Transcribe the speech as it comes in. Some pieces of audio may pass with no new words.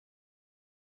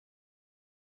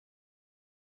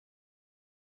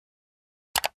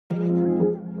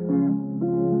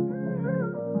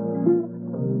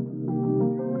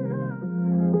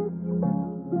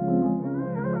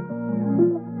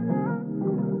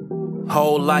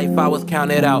Whole life I was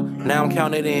counted out, now I'm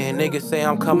counted in. Niggas say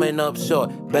I'm coming up short,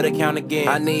 better count again.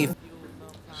 I need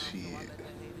shit.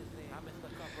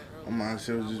 I might as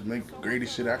well just make the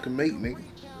greatest shit I can make, nigga.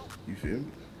 You feel me?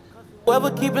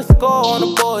 whoever keeping score on the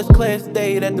boys' class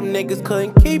day that them niggas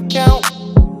couldn't keep count.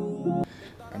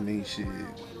 I mean, shit.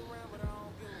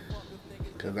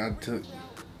 Cause I took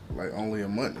like only a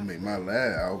month to make my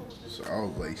last album, so I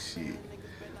was like, shit,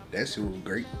 that shit was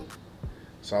great.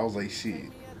 So I was like, shit,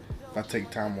 if I take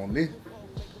time on this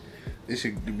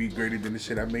shit could be greater than the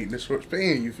shit I made in this short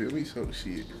span. You feel me? So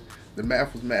shit, the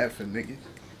math was mathing, nigga.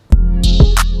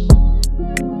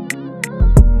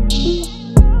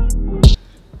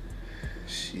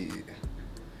 Shit,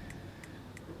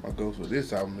 my goal for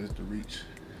this album is to reach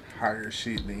higher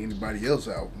shit than anybody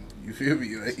else's album. You feel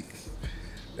me? Like,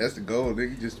 that's the goal,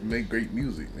 nigga. Just to make great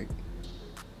music, nigga.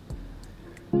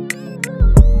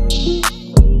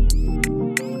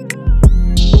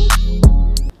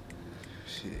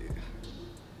 Shit,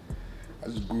 I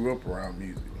just grew up around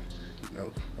music. You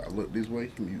know, I look this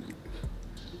way, music.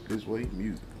 This way,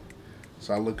 music.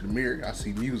 So I look in the mirror, I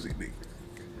see music, nigga.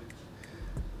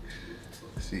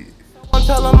 Shit. I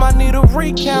tell them I need a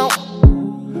recount,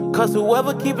 cause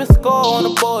whoever keeping score on the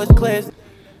boys' class.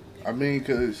 I mean,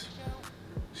 cause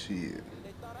shit,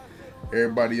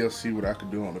 everybody else see what I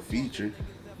could do on the feature.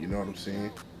 You know what I'm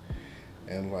saying?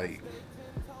 And like,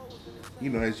 you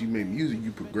know, as you make music,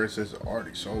 you progress as an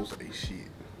artist. So I was like, shit,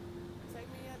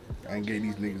 I ain't gave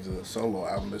these niggas a solo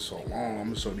album that's so long. I'm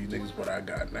gonna show these niggas what I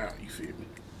got now. You feel me?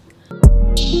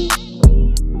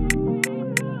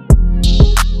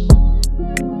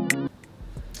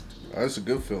 That's a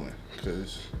good feeling,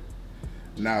 cause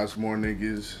now it's more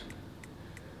niggas,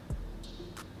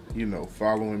 you know,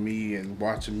 following me and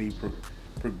watching me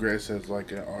progress as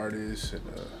like an artist and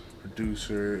a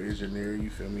producer, engineer.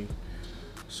 You feel me?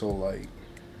 So like,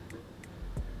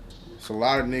 it's a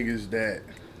lot of niggas that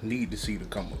need to see the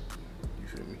come up. You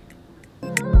feel me?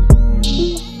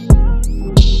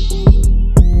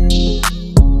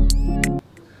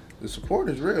 The support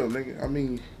is real, nigga. I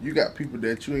mean, you got people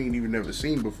that you ain't even never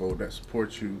seen before that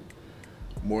support you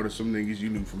more than some niggas you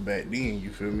knew from back then.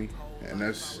 You feel me? And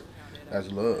that's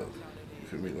love. You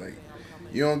feel me? Like,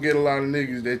 you don't get a lot of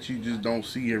niggas that you just don't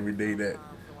see every day that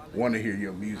want to hear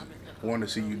your music, want to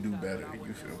see you do better.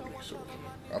 You feel me? So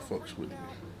I fucks with it.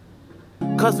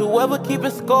 Cause whoever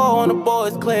keeping score on the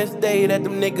boys' class day that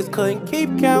them niggas couldn't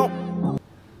keep count.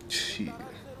 Shit.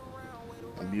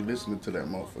 I be listening to that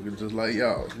motherfucker just like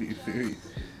y'all. You feel me?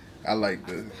 I like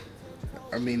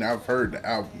I've heard the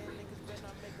album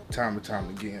time and time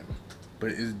again, but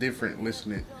it's different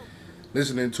listening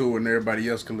to it when everybody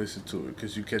else can listen to it,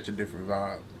 because you catch a different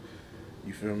vibe.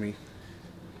 You feel me?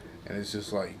 And it's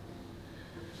just like,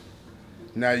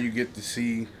 now you get to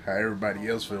see how everybody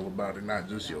else feel about it, not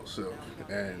just yourself.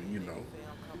 And you know,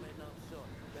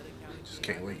 just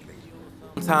can't wait, nigga.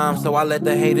 Time, so I let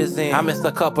the haters in. I missed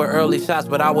a couple early shots,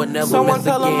 but I would never miss again. Someone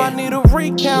tell them I need a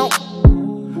recount,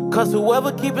 cause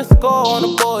whoever keeping score on the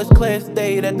boys' class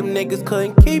day that them niggas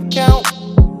couldn't keep count.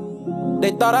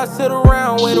 They thought I'd sit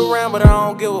around, wait around, but I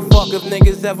don't give a fuck if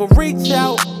niggas ever reach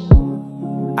out.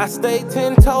 I stay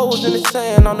 10 toes in the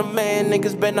sand on the man,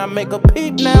 niggas better not make a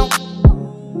peep now.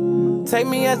 Take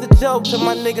me as a joke till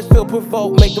my niggas feel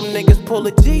provoked, make them niggas pull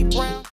a Jeep round.